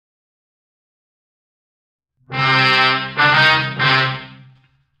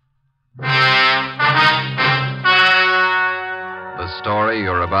story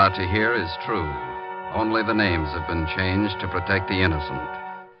you're about to hear is true. Only the names have been changed to protect the innocent.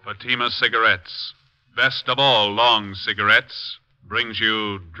 Fatima Cigarettes, best of all long cigarettes, brings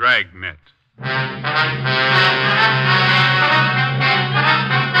you Dragnet.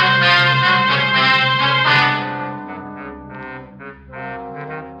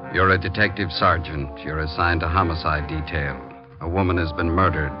 You're a detective sergeant. You're assigned to homicide detail. A woman has been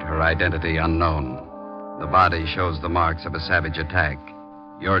murdered, her identity unknown. The body shows the marks of a savage attack.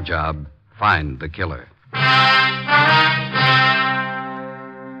 Your job, find the killer.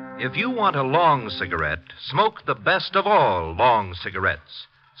 If you want a long cigarette, smoke the best of all long cigarettes.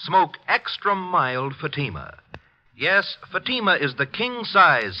 Smoke extra mild Fatima. Yes, Fatima is the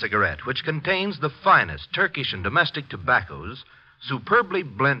king-size cigarette which contains the finest Turkish and domestic tobaccos superbly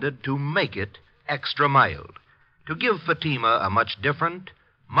blended to make it extra mild, to give Fatima a much different,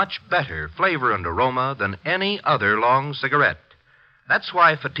 much better flavor and aroma than any other long cigarette. That's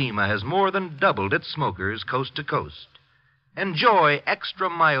why Fatima has more than doubled its smokers coast to coast. Enjoy extra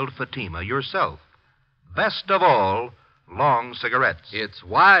mild Fatima yourself. Best of all, long cigarettes. It's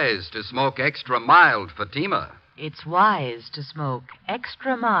wise to smoke extra mild Fatima. It's wise to smoke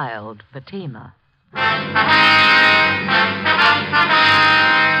extra mild Fatima.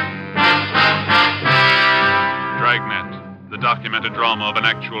 Dragnet, the documented drama of an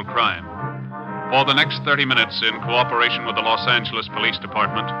actual crime. For the next 30 minutes, in cooperation with the Los Angeles Police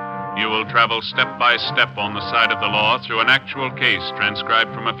Department, you will travel step by step on the side of the law through an actual case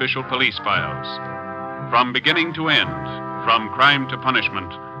transcribed from official police files. From beginning to end, from crime to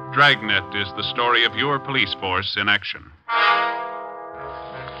punishment, Dragnet is the story of your police force in action.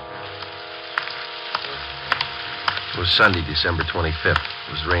 It was Sunday, December 25th.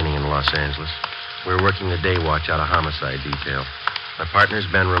 It was raining in Los Angeles. We were working the day watch out of homicide detail. My partner's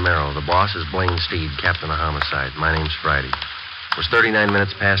Ben Romero. The boss is Blaine Steed, captain of homicide. My name's Friday. It was 39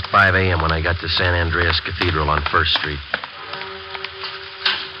 minutes past 5 a.m. when I got to San Andreas Cathedral on 1st Street.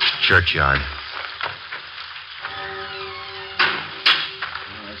 Churchyard.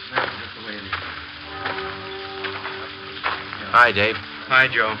 Hi, Dave. Hi,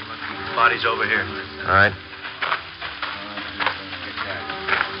 Joe. Body's over here. All right.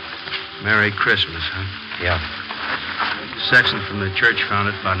 Merry Christmas, huh? Yeah. Sexton from the church found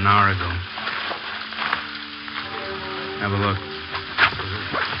it about an hour ago. Have a look.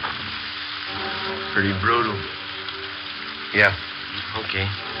 Pretty brutal. Yeah. Okay.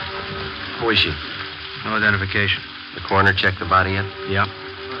 Who is she? No identification. The coroner checked the body yet? Yep.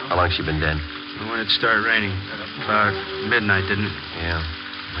 How long she been dead? When it started raining. About midnight, didn't it? Yeah.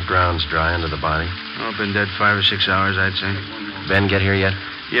 The ground's dry under the body. Oh, been dead 5 or 6 hours, I'd say. Ben get here yet?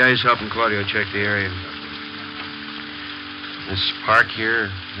 Yeah, he's helping Claudio check the area. This park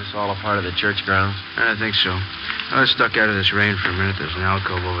here, is this all a part of the church grounds? I think so. I was stuck out of this rain for a minute. There's an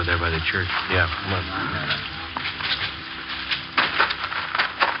alcove over there by the church. Yeah, come on.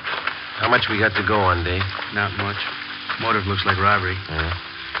 How much we got to go on, Dave? Not much. Motive looks like robbery. Yeah.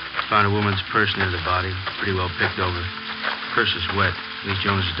 Found a woman's purse near the body. Pretty well picked over. Purse is wet. Lee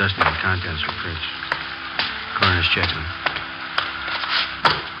Jones is dusting the contents for prints. Coroner's checking them.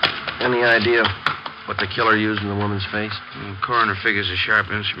 Any idea what the killer used in the woman's face? The coroner figures a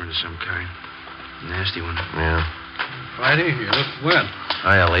sharp instrument of some kind. Nasty one. Yeah. Friday, you look wet.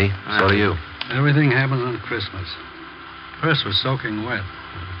 Hi, Ali. So do you. Everything happens on Christmas. Purse was soaking wet.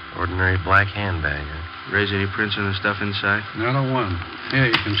 Ordinary black handbag, huh? Raise any prints on the stuff inside? Not a one. Here,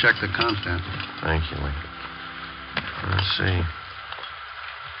 you can check the contents. Thank you, Lee. Let's see.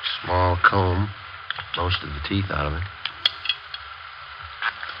 Small comb. Most of the teeth out of it.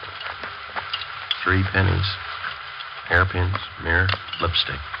 3 pennies. Hairpins, mirror,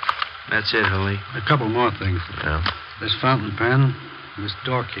 lipstick. That's it, Holly. A couple more things. Yeah. This fountain pen, this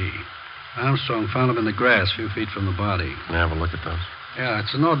door key. Armstrong found them in the grass a few feet from the body. Can I have a look at those? Yeah,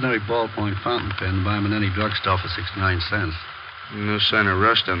 it's an ordinary ballpoint fountain pen. Buy them in any drugstore for 69 cents. No sign of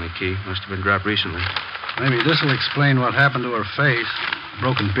rust on the key. Must have been dropped recently. Maybe this will explain what happened to her face.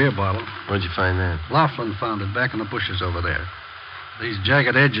 Broken beer bottle. Where'd you find that? Laughlin found it back in the bushes over there. These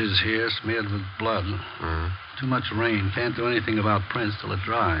jagged edges here smeared with blood. Mm-hmm. Too much rain. Can't do anything about prints till it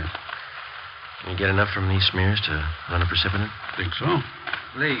dries. Can you get enough from these smears to run a precipitant? Think so.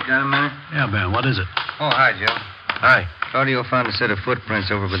 Lee, got a minute? Yeah, Ben, what is it? Oh, hi, Joe. Hi. Claudio found a set of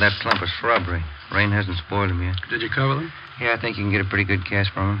footprints over by that clump of shrubbery. Rain hasn't spoiled them yet. Did you cover them? Yeah, I think you can get a pretty good cast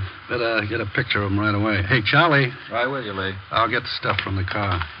from them. Better get a picture of them right away. Hey, Charlie. Right with you, Lee. I'll get the stuff from the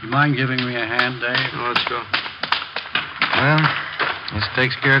car. You mind giving me a hand, Dave? Oh, let's go. Well, this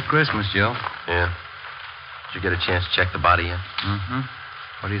takes care of Christmas, Joe. Yeah. Did you get a chance to check the body yet? Mm-hmm.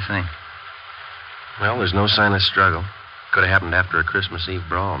 What do you think? Well, there's no sign of struggle. Could have happened after a Christmas Eve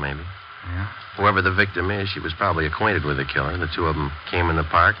brawl, maybe. Yeah? Whoever the victim is, she was probably acquainted with the killer. The two of them came in the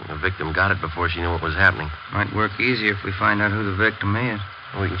park, and the victim got it before she knew what was happening. Might work easier if we find out who the victim is.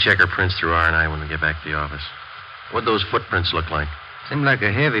 We can check her prints through R&I when we get back to the office. What'd those footprints look like? Seemed like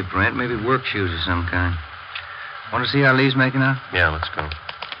a heavy print, maybe work shoes of some kind. Want to see how Lee's making out? Yeah, let's go.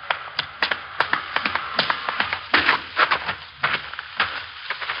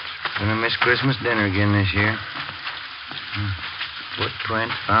 Gonna miss Christmas dinner again this year.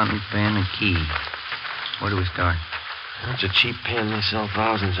 Footprint, fountain pen, and key. Where do we start? That's a cheap pen. They sell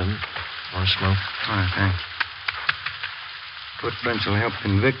thousands of them. Want to smoke? All right, thanks. Footprints will help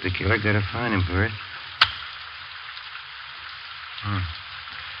convict the killer. Gotta find him first.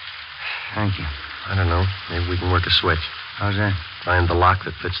 Thank you. I don't know. Maybe we can work a switch. How's that? Find the lock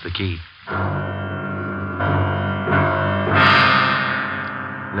that fits the key.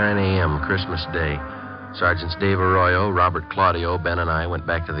 9 a.m., Christmas Day. Sergeants Dave Arroyo, Robert Claudio, Ben, and I went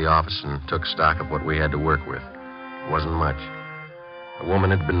back to the office and took stock of what we had to work with. It wasn't much. A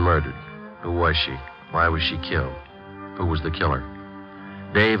woman had been murdered. Who was she? Why was she killed? Who was the killer?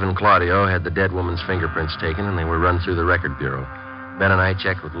 Dave and Claudio had the dead woman's fingerprints taken, and they were run through the record bureau. Ben and I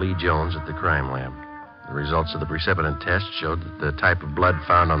checked with Lee Jones at the crime lab. The results of the precipitant test showed that the type of blood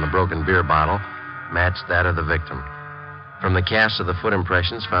found on the broken beer bottle matched that of the victim. From the casts of the foot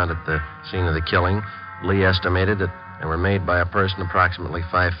impressions found at the scene of the killing, Lee estimated that they were made by a person approximately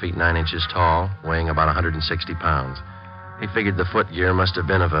 5 feet 9 inches tall, weighing about 160 pounds. He figured the footgear must have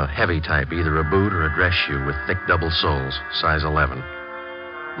been of a heavy type, either a boot or a dress shoe with thick double soles, size 11.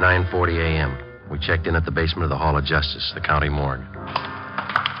 9:40 a.m. We checked in at the basement of the Hall of Justice, the county morgue.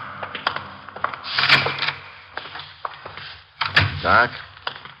 Doc,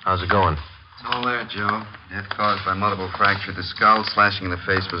 how's it going? It's all there, Joe. Death caused by multiple fracture of the skull. Slashing in the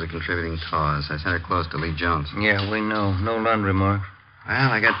face was a contributing cause. I sent her close to Lee Jones. Yeah, we know. No laundry marks.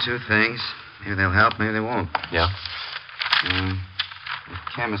 Well, I got two things. Maybe they'll help, maybe they won't. Yeah? The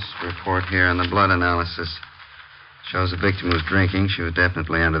chemist's report here on the blood analysis shows the victim was drinking. She was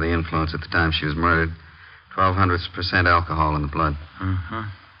definitely under the influence at the time she was murdered. 0.012% alcohol in the blood. Mm-hmm.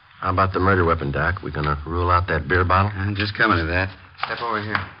 How about the murder weapon, Doc? We gonna rule out that beer bottle? I'm just coming to that. Step over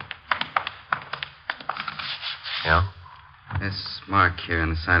here. Yeah? This mark here on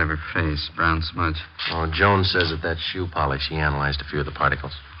the side of her face, brown smudge. Oh, Jones says that shoe polish. He analyzed a few of the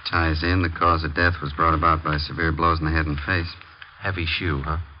particles. Ties in. The cause of death was brought about by severe blows in the head and face. Heavy shoe,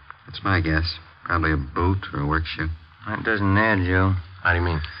 huh? That's my guess. Probably a boot or a work shoe. That doesn't add, Joe. How do you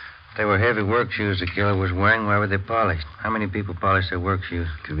mean? If they were heavy work shoes the killer was wearing, why were they polished? How many people polish their work shoes?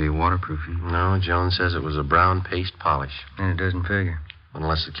 Could be waterproofing. No, Jones says it was a brown paste polish. Then it doesn't figure.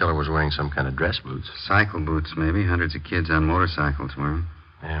 Unless the killer was wearing some kind of dress boots. Cycle boots, maybe. Hundreds of kids on motorcycles wear them.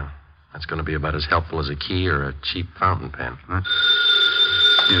 Yeah. That's going to be about as helpful as a key or a cheap fountain pen. What?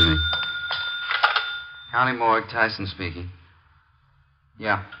 Excuse me. County morgue, Tyson speaking.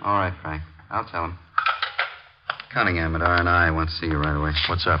 Yeah, all right, Frank. I'll tell him. Cunningham at R&I wants to see you right away.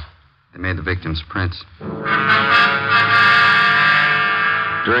 What's up? They made the victim's prints.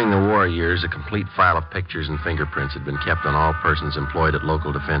 During the war years, a complete file of pictures and fingerprints had been kept on all persons employed at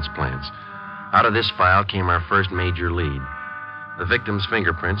local defense plants. Out of this file came our first major lead. The victim's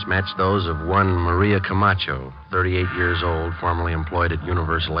fingerprints matched those of one Maria Camacho, 38 years old, formerly employed at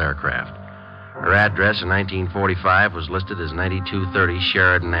Universal Aircraft. Her address in 1945 was listed as 9230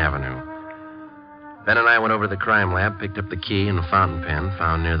 Sheridan Avenue. Ben and I went over to the crime lab, picked up the key and the fountain pen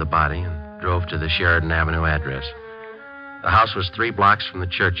found near the body, and drove to the Sheridan Avenue address. The house was 3 blocks from the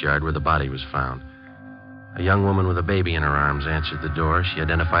churchyard where the body was found. A young woman with a baby in her arms answered the door. She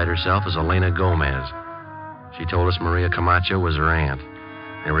identified herself as Elena Gomez. She told us Maria Camacho was her aunt.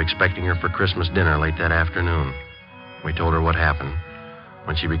 They were expecting her for Christmas dinner late that afternoon. We told her what happened.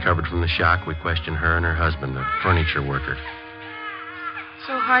 When she recovered from the shock, we questioned her and her husband, a furniture worker.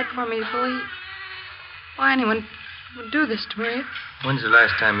 So hard for me to believe. Why anyone would do this to Maria? When's the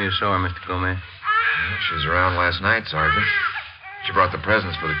last time you saw her, Mr. Gomez? Well, she was around last night, Sergeant. She brought the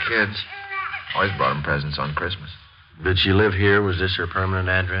presents for the kids. Always brought them presents on Christmas. Did she live here? Was this her permanent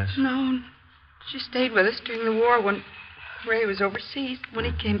address? No. She stayed with us during the war when Ray was overseas. When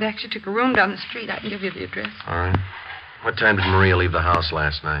he came back, she took a room down the street. I can give you the address. All right. What time did Maria leave the house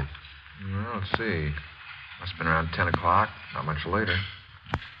last night? Well, let's see. Must have been around 10 o'clock. Not much later.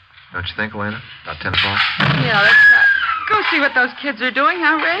 Don't you think, Elena? About 10 o'clock? Yeah, let's go see what those kids are doing,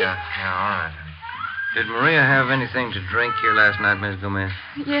 huh, Ray? Yeah, all right, honey. Did Maria have anything to drink here last night, Miss Gomez?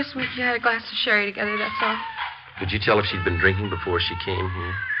 Yes, we had a glass of sherry together, that's all. Could you tell if she'd been drinking before she came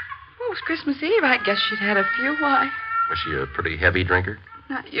here? Well, it was Christmas Eve. I guess she'd had a few. Why? Was she a pretty heavy drinker?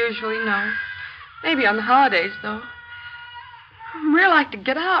 Not usually, no. Maybe on the holidays, though. Maria liked to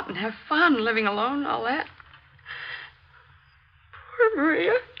get out and have fun, living alone and all that. Poor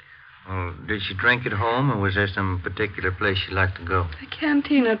Maria. Well, did she drink at home, or was there some particular place she liked to go? The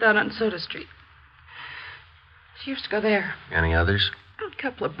cantina down on Soda Street. She used to go there. Any others? A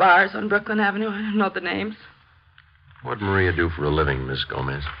couple of bars on Brooklyn Avenue. I don't know the names. What'd Maria do for a living, Miss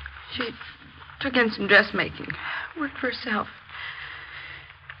Gomez? She took in some dressmaking. Worked for herself.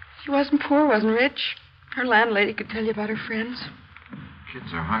 She wasn't poor, wasn't rich. Her landlady could tell you about her friends.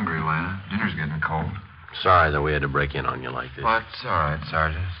 Kids are hungry, Lena. Dinner's getting cold. Sorry that we had to break in on you like this. Well, it's all right,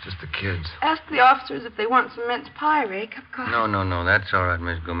 Sergeant. It's just the kids. Ask the officers if they want some mince pie, Ray. Cup of coffee. No. That's all right,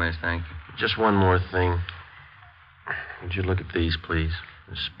 Miss Gomez. Thank you. Just one more thing. Would you look at these, please?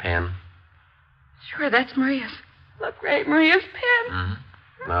 This pen. Sure, that's Maria's. Look, Ray, Maria's pen.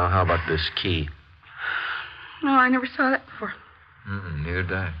 Mm-hmm. Now, how about this key? No, I never saw that before. Neither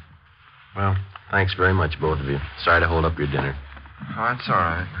did I. Well, thanks very much, both of you. Sorry to hold up your dinner. Oh, that's all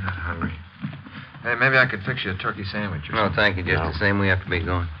right. We're not hungry. Hey, maybe I could fix you a turkey sandwich or No, something. thank you. Just the same, we have to be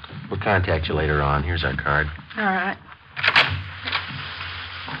going. We'll contact you later on. Here's our card. All right.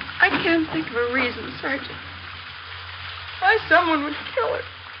 I can't think of a reason, Sergeant, why someone would kill her.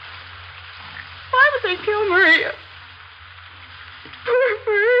 Why would they kill Maria? Poor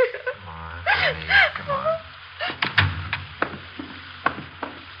Maria. Come on, honey. Come on.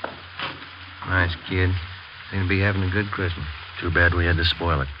 Nice kid. Seem to be having a good Christmas. Too bad we had to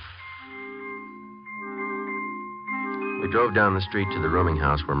spoil it. We drove down the street to the rooming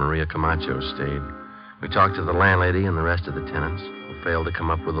house where Maria Camacho stayed. We talked to the landlady and the rest of the tenants, who failed to come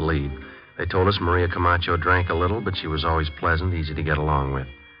up with a lead. They told us Maria Camacho drank a little, but she was always pleasant, easy to get along with.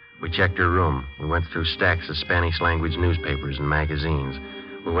 We checked her room. We went through stacks of Spanish-language newspapers and magazines.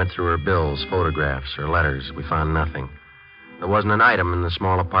 We went through her bills, photographs, her letters. We found nothing. There wasn't an item in the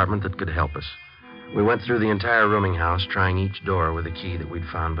small apartment that could help us. We went through the entire rooming house, trying each door with a key that we'd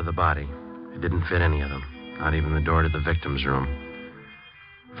found by the body. It didn't fit any of them, not even the door to the victim's room.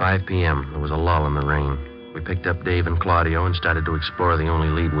 5 p.m., there was a lull in the rain. We picked up Dave and Claudio and started to explore the only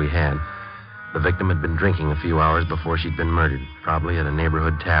lead we had. The victim had been drinking a few hours before she'd been murdered, probably at a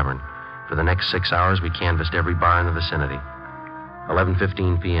neighborhood tavern. For the next 6 hours, we canvassed every bar in the vicinity.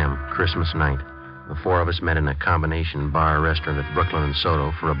 11:15 p.m., Christmas night. The four of us met in a combination bar-restaurant at Brooklyn and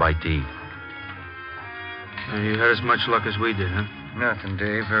Soto for a bite to eat. You had as much luck as we did, huh? Nothing,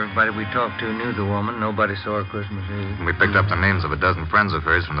 Dave. Everybody we talked to knew the woman. Nobody saw her Christmas Eve. We picked up the names of a dozen friends of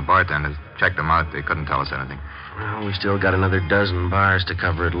hers from the bartenders. Checked them out. They couldn't tell us anything. Well, we still got another dozen bars to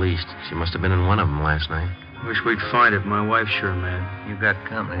cover at least. She must have been in one of them last night. Wish we'd find it. My wife's sure mad. You got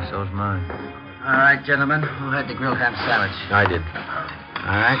company, so's mine. All right, gentlemen. Who had the grilled ham sandwich? I did.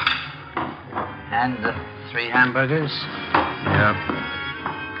 All right. And the 3 hamburgers? Yep.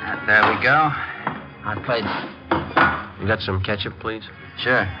 There we go. Hot plate. You got some ketchup, please?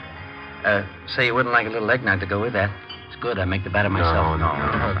 Sure. Say you wouldn't like a little eggnog to go with that. It's good. I make the batter myself. No.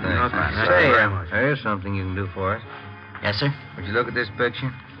 Say, here's something you can do for us. Yes, sir? Would you look at this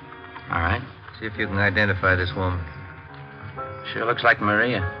picture? All right. See if you can identify this woman. Sure looks like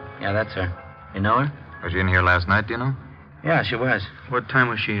Maria. Yeah, that's her. You know her? Was she in here last night, do you know? Yeah, she was. What time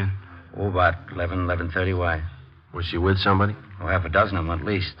was she in? Oh, about 11:30. Why? Was she with somebody? Oh, half a dozen of them at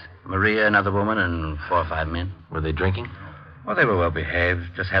least. Maria, another woman, and 4 or 5 men. Were they drinking? Oh, they were well behaved.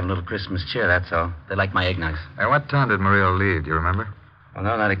 Just having a little Christmas cheer, that's all. They like my eggnogs. At what time did Maria leave? Do you remember? Well,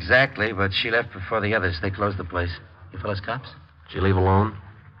 no, not exactly, but she left before the others. They closed the place. You fellas cops? Did she leave alone?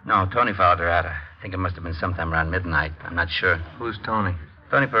 No, Tony followed her out. I think it must have been sometime around midnight. I'm not sure. Who's Tony?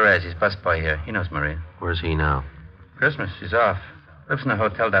 Tony Perez, he's busboy here. He knows Maria. Where's he now? Christmas, she's off. Lives in a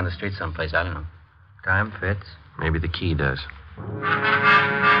hotel down the street someplace. I don't know. Time fits. Maybe the key does.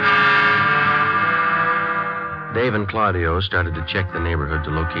 Dave and Claudio started to check the neighborhood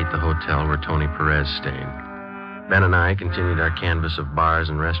to locate the hotel where Tony Perez stayed. Ben and I continued our canvass of bars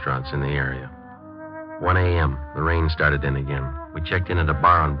and restaurants in the area. 1 a.m., the rain started in again. We checked in at a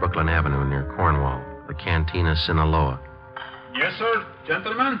bar on Brooklyn Avenue near Cornwall, the Cantina Sinaloa. Yes, sir.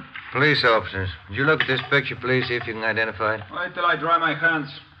 Gentlemen? Police officers, would you look at this picture, please, see if you can identify it? Wait till I dry my hands.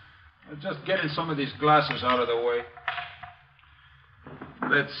 I'm just getting some of these glasses out of the way.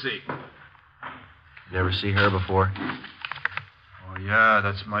 Let's see. Never see her before? Oh, yeah,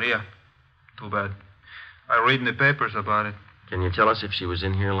 that's Maria. Too bad. I read in the papers about it. Can you tell us if she was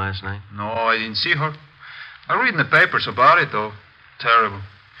in here last night? No, I didn't see her. I read in the papers about it, though. Terrible.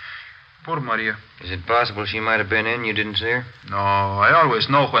 Poor Maria. Is it possible she might have been in? You didn't see her? No, I always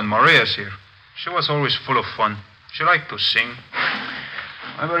know when Maria's here. She was always full of fun. She liked to sing.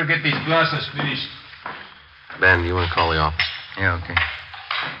 I better get these glasses finished. Ben, you want to call the office? Yeah, okay.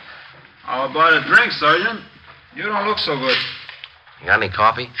 How about a drink, Sergeant? You don't look so good. You got any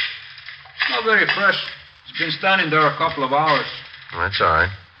coffee? Not very fresh. It's been standing there a couple of hours. Well, that's all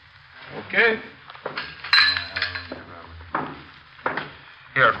right. Okay.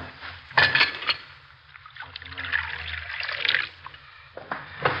 Here.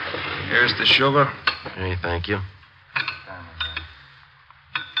 Here's the sugar. Hey, thank you.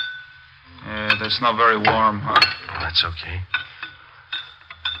 Yeah, that's not very warm, huh? Oh, that's okay.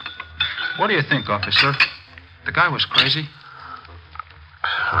 What do you think, officer? The guy was crazy?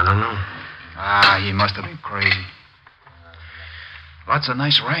 I don't know. He must have been crazy. Lots of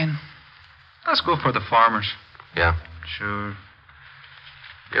nice rain. That's good for the farmers. Yeah. Sure.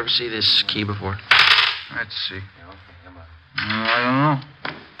 You ever see this key before? Let's see. I don't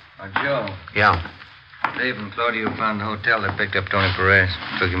know. Joe. Yeah. Dave and Claudio found the hotel that picked up Tony Perez.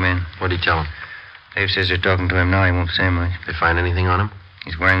 Took him in. What'd he tell him? Dave says they're talking to him now. He won't say much. They find anything on him?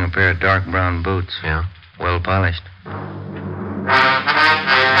 He's wearing a pair of dark brown boots. Yeah. Well polished.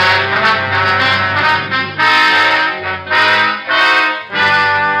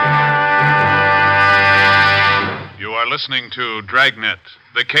 You are listening to Dragnet,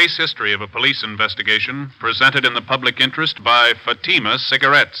 the case history of a police investigation presented in the public interest by Fatima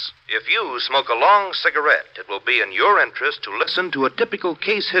Cigarettes. If you smoke a long cigarette, it will be in your interest to listen to a typical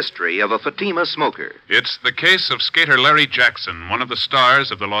case history of a Fatima smoker. It's the case of skater Larry Jackson, one of the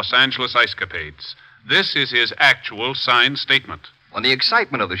stars of the Los Angeles Ice Capades. This is his actual signed statement. When the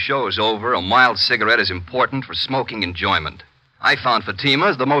excitement of the show is over, a mild cigarette is important for smoking enjoyment. I found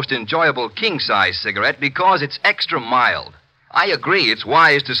Fatima's the most enjoyable king-size cigarette because it's extra mild. I agree it's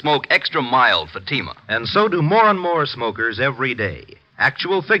wise to smoke extra mild Fatima. And so do more and more smokers every day.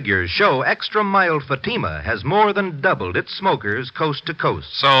 Actual figures show extra mild Fatima has more than doubled its smokers coast to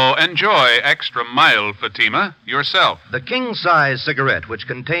coast. So enjoy extra mild Fatima yourself. The king-size cigarette, which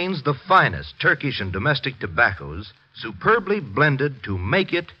contains the finest Turkish and domestic tobaccos, superbly blended to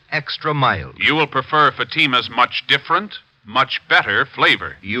make it extra mild. You will prefer Fatima's much different, much better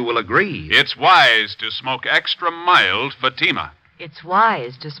flavor. You will agree. It's wise to smoke extra mild Fatima. It's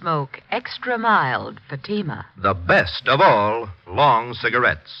wise to smoke extra mild Fatima. The best of all long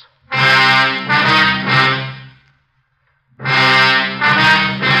cigarettes.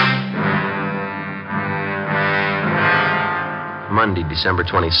 Monday, December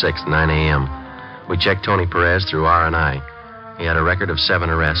 26th, 9 a.m. We checked Tony Perez through R&I. He had a record of 7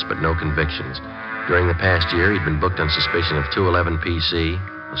 arrests, but no convictions. During the past year, he'd been booked on suspicion of 211 PC,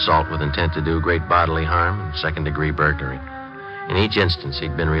 assault with intent to do great bodily harm, and second-degree burglary. In each instance,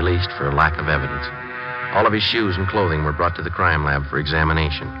 he'd been released for lack of evidence. All of his shoes and clothing were brought to the crime lab for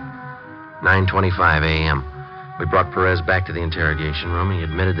examination. 9:25 a.m. We brought Perez back to the interrogation room. He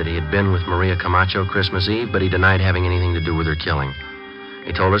admitted that he had been with Maria Camacho Christmas Eve, but he denied having anything to do with her killing.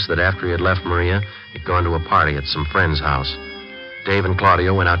 He told us that after he had left Maria, he'd gone to a party at some friend's house. Dave and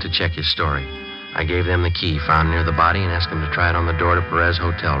Claudio went out to check his story. I gave them the key found near the body and asked them to try it on the door to Perez's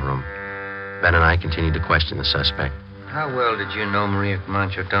hotel room. Ben and I continued to question the suspect. How well did you know Maria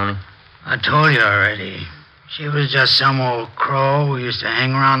Camacho, Tony? I told you already. She was just some old crow who used to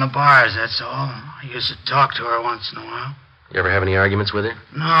hang around the bars, that's all. I used to talk to her once in a while. You ever have any arguments with her?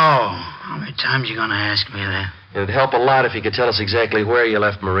 No. How many times you going to ask me that? It'd help a lot if you could tell us exactly where you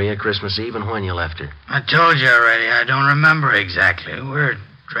left Maria Christmas Eve and when you left her. I told you already. I don't remember exactly. We were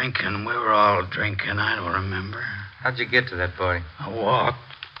drinking. We were all drinking. I don't remember. How'd you get to that party? I walked.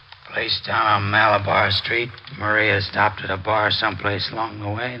 Place down on Malabar Street. Maria stopped at a bar someplace along the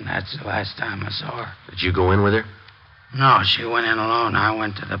way, and that's the last time I saw her. Did you go in with her? No, she went in alone. I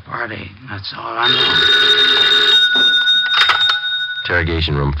went to the party. That's all I know.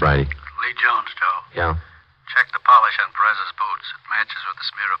 Interrogation room Friday. Lee Jones, Joe. Yeah? Check the polish on Perez's boots. It matches with the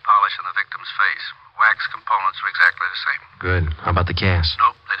smear of polish on the victim's face. Wax components are exactly the same. Good. How about the cast?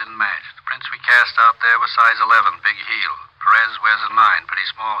 Nope, they didn't match. The prints we cast out there were size 11, big heel. Perez wears a 9, pretty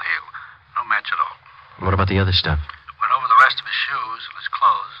small heel. No match at all. What about the other stuff? Went over the rest of his shoes and his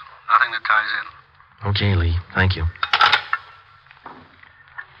clothes. Nothing that ties in. Okay, Lee. Thank you.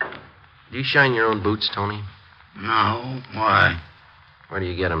 Do you shine your own boots, Tony? No. Why? Where do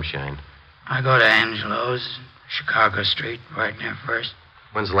you get them shined? I go to Angelo's, Chicago Street, right near First.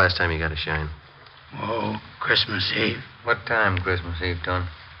 When's the last time you got a shine? Oh, Christmas Eve. What time Christmas Eve, Tony?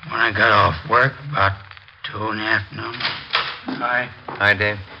 When I got off work, about 2 in the afternoon. Hi. Hi,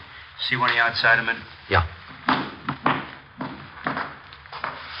 Dave. See one of you outside a minute? Yeah.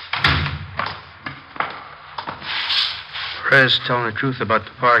 Perez telling the truth about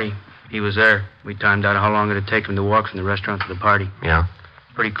the party. He was there. We timed out how long it'd take him to walk from the restaurant to the party. Yeah?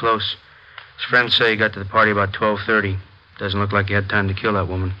 Pretty close. His friends say he got to the party about 12:30. Doesn't look like he had time to kill that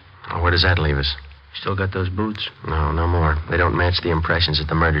woman. Oh, where does that leave us? Still got those boots? No, no more. They don't match the impressions at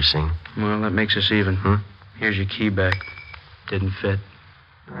the murder scene. Well, that makes us even. Here's your key back. Didn't fit.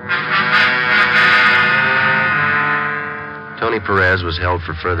 Tony Perez was held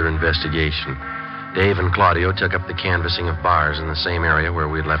for further investigation. Dave and Claudio took up the canvassing of bars in the same area where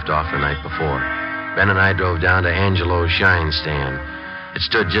we'd left off the night before. Ben and I drove down to Angelo's Shine Stand. It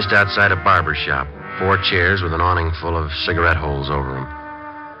stood just outside a barber shop. 4 chairs with an awning full of cigarette holes over them.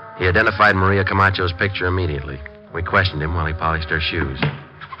 He identified Maria Camacho's picture immediately. We questioned him while he polished her shoes.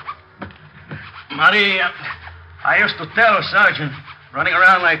 Maria, I used to tell Sergeant, running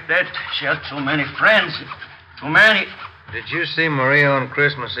around like that, she had too many friends. Too many. Did you see Maria on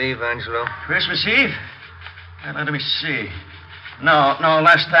Christmas Eve, Angelo? Christmas Eve? Let me see. No,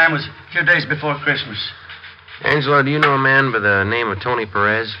 last time was a few days before Christmas. Angelo, do you know a man by the name of Tony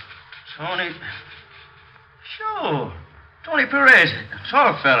Perez? Tony? Sure. Tony Perez.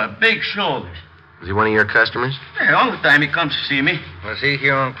 Tall fella, big shoulders. Was he one of your customers? Yeah, all the time he comes to see me. Was he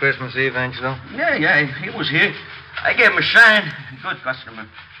here on Christmas Eve, Angelo? Yeah, he was here. I gave him a shine. Good customer.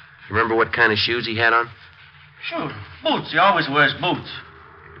 You remember what kind of shoes he had on? Sure. Boots. He always wears boots.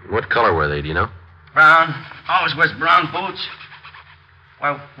 What color were they, do you know? Brown. Always wears brown boots.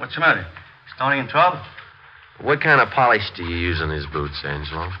 Well, what's the matter? Is Tony in trouble? What kind of polish do you use on his boots,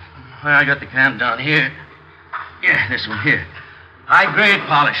 Angelo? Well, I got the can down here. Yeah, this one here. High-grade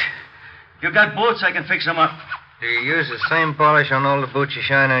polish. You got boots, I can fix them up. Do you use the same polish on all the boots you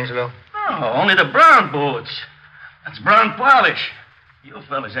shine, Angelo? No, only the brown boots. That's brown polish. You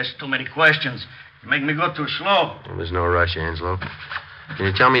fellas ask too many questions. You make me go too slow. Well, there's no rush, Angelo. Can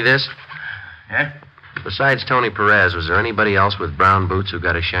you tell me this? Yeah? Besides Tony Perez, was there anybody else with brown boots who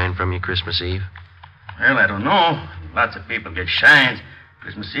got a shine from you Christmas Eve? Well, I don't know. Lots of people get shines.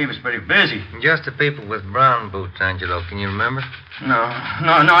 Christmas Eve is pretty busy. Just the people with brown boots, Angelo. Can you remember? No,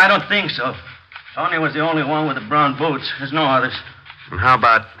 I don't think so. Tony was the only one with the brown boots. There's no others. And how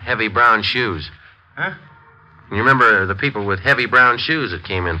about heavy brown shoes? Huh? Can you remember the people with heavy brown shoes that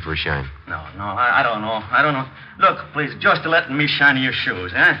came in for a shine? No, I don't know. Look, please, just let me shine your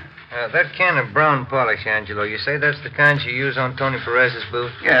shoes, huh? That can of brown polish, Angelo, you say that's the kind you use on Tony Perez's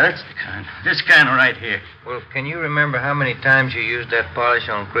boots? Yeah, that's the kind. This kind right here. Well, can you remember how many times you used that polish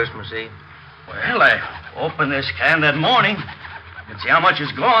on Christmas Eve? Well, I opened this can that morning. I can see how much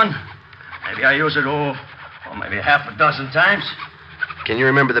is gone. Maybe I use it, maybe half a dozen times. Can you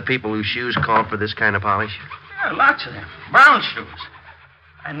remember the people whose shoes called for this kind of polish? Yeah, lots of them. Brown shoes.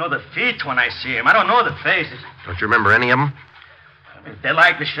 I know the feet when I see them. I don't know the faces. Don't you remember any of them? If they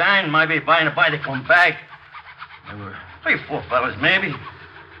like the shine, maybe by and by they come back. There were 3 or 4 fellas, maybe.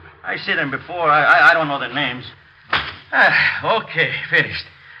 I see them before. I don't know their names. Okay, finished.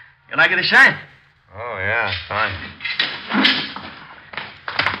 You like the shine? Oh, yeah, fine.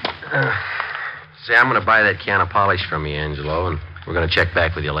 Say, I'm going to buy that can of polish from you, Angelo, and we're going to check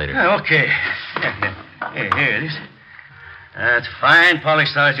back with you later. Okay. Here it is. That's fine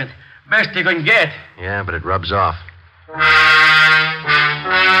polish, Sergeant. Best you can get. Yeah, but it rubs off.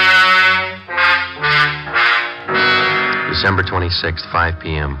 December 26th, 5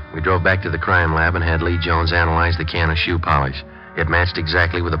 p.m. We drove back to the crime lab and had Lee Jones analyze the can of shoe polish. It matched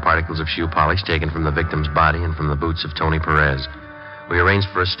exactly with the particles of shoe polish taken from the victim's body and from the boots of Tony Perez. We arranged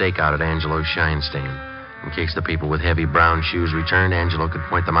for a stakeout at Angelo's Shine Stand. In case the people with heavy brown shoes returned, Angelo could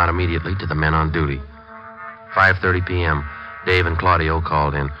point them out immediately to the men on duty. 5:30 p.m. Dave and Claudio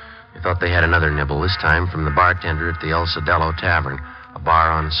called in. They thought they had another nibble, this time from the bartender at the El Cedillo Tavern, a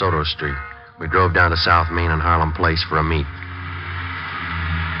bar on Soto Street. We drove down to South Main and Harlem Place for a meet.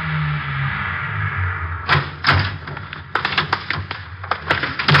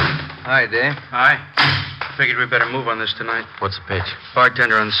 Hi, Dave. Hi. Figured we better move on this tonight. What's the pitch?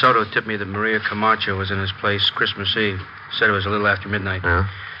 Bartender on Soto tipped me that Maria Camacho was in his place Christmas Eve. Said it was a little after midnight. Yeah?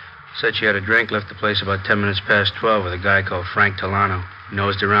 Said she had a drink, left the place about 10 minutes past 12 with a guy called Frank Tolano.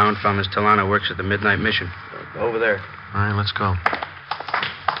 Nosed around, found Miss Tolano works at the Midnight Mission. Over there. All right, let's go.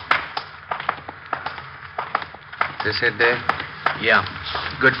 This it, Dave? Yeah.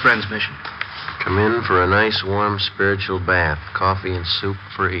 Good Friends Mission. Come in for a nice, warm, spiritual bath. Coffee and soup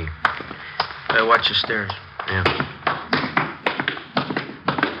free. Watch your stairs. Yeah.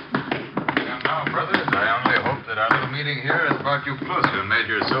 And now, brothers, I only hope that our little meeting here has brought you closer and made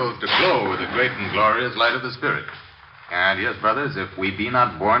your souls to glow with the great and glorious light of the Spirit. And yes, brothers, if we be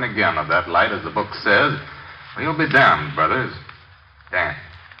not born again of that light, as the book says, we'll be damned, brothers. Damned.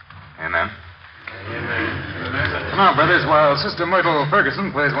 Amen. Now, brothers, while Sister Myrtle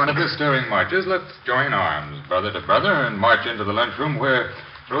Ferguson plays one of his stirring marches, let's join arms, brother to brother, and march into the lunchroom where,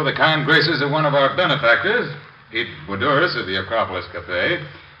 through the kind graces of one of our benefactors, Pete Boudouris of the Acropolis Cafe,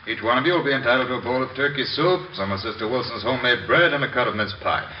 Each one of you will be entitled to a bowl of turkey soup, some of Sister Wilson's homemade bread, and a cut of mince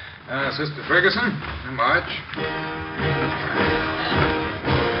pie. Sister Ferguson, March.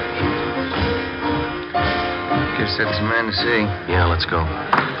 Guess that's a man to see. Yeah, let's go.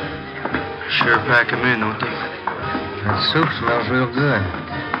 Sure pack him in, don't they? That soup smells real good.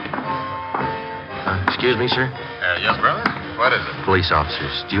 Excuse me, sir? Yes, brother? What is it? Police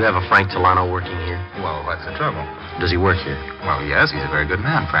officers. Do you have a Frank Tolano working here? Well, what's the trouble? Does he work here? Well, yes, he's a very good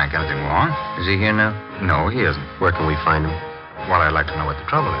man, Frank. Anything wrong? Is he here now? No, he isn't. Where can we find him? Well, I'd like to know what the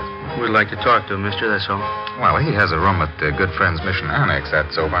trouble is. We'd like to talk to him, mister, that's all. Well, he has a room at the Good Friends Mission Annex.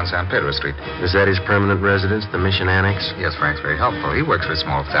 That's over on San Pedro Street. Is that his permanent residence, the Mission Annex? Yes, Frank's very helpful. He works for a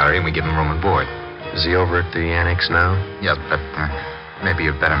small salary, and we give him room and board. Is he over at the annex now? Yes, but maybe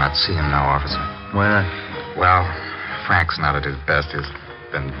you'd better not see him now, officer. Why not? Well, Frank's not at his best. He's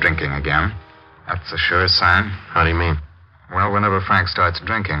been drinking again. That's a sure sign. How do you mean? Well, whenever Frank starts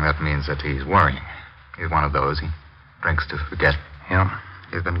drinking, that means that he's worrying. He's one of those. He drinks to forget. Yeah.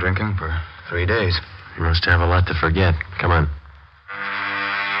 He's been drinking for 3 days. He must have a lot to forget. Come on.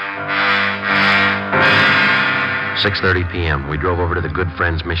 6:30 p.m. We drove over to the Good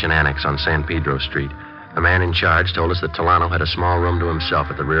Friends Mission Annex on San Pedro Street. The man in charge told us that Tolano had a small room to himself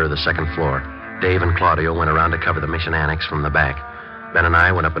at the rear of the second floor. Dave and Claudio went around to cover the Mission Annex from the back. Ben and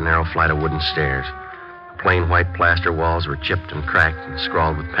I went up a narrow flight of wooden stairs. The plain white plaster walls were chipped and cracked and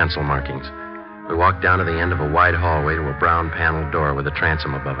scrawled with pencil markings. We walked down to the end of a wide hallway to a brown paneled door with a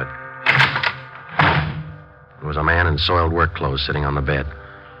transom above it. There was a man in soiled work clothes sitting on the bed.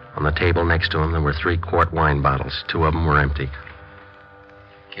 On the table next to him, there were 3-quart wine bottles. 2 of them were empty.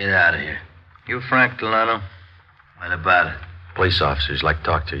 Get out of here. You Frank Delano? What about it? Police officers like to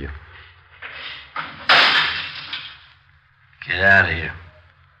talk to you. Get out of here.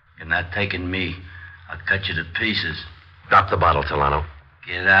 You're not taking me. I'll cut you to pieces. Drop the bottle, Tolano.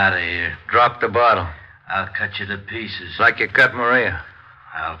 Get out of here. Drop the bottle. I'll cut you to pieces. Like you cut Maria.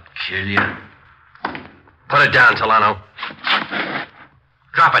 I'll kill you. Put it down, Tolano.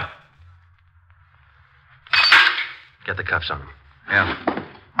 Drop it. Get the cuffs on him. Yeah.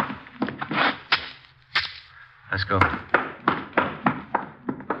 Let's go.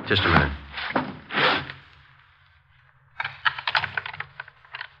 Just a minute.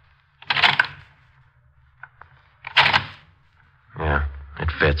 Yeah,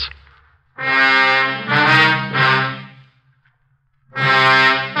 it fits.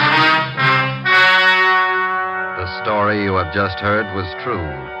 The story you have just heard was true.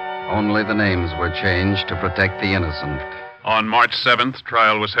 Only the names were changed to protect the innocent. On March 7th,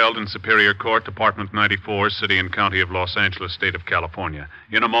 trial was held in Superior Court, Department 94, City and County of Los Angeles, State of California.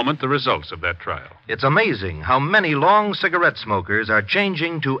 In a moment, the results of that trial. It's amazing how many long cigarette smokers are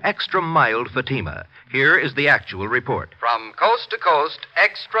changing to extra mild Fatima. Here is the actual report. From coast to coast,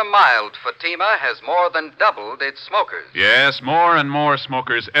 extra mild Fatima has more than doubled its smokers. Yes, more and more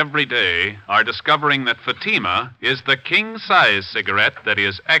smokers every day are discovering that Fatima is the king-size cigarette that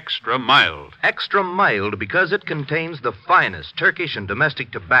is extra mild. Extra mild because it contains the finest Turkish and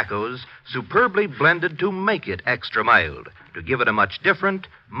domestic tobaccos superbly blended to make it extra mild, to give it a much different,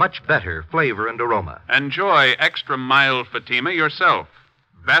 much better flavor and aroma. Enjoy extra mild Fatima yourself.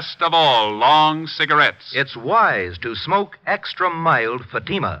 Best of all, long cigarettes. It's wise to smoke extra mild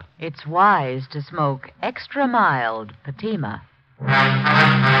Fatima. It's wise to smoke extra mild Fatima.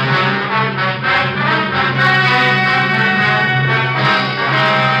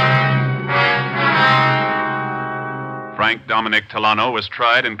 Frank Dominic Tolano was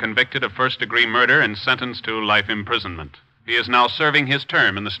tried and convicted of first-degree murder and sentenced to life imprisonment. He is now serving his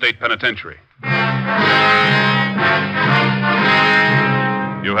term in the state penitentiary.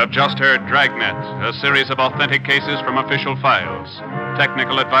 You have just heard Dragnet, a series of authentic cases from official files.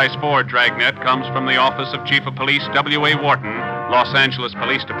 Technical advice for Dragnet comes from the Office of Chief of Police W.A. Wharton, Los Angeles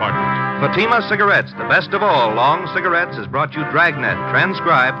Police Department. Fatima Cigarettes, the best of all long cigarettes, has brought you Dragnet,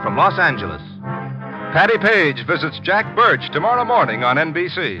 transcribed from Los Angeles. Patty Page visits Jack Birch tomorrow morning on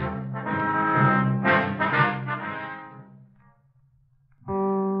NBC.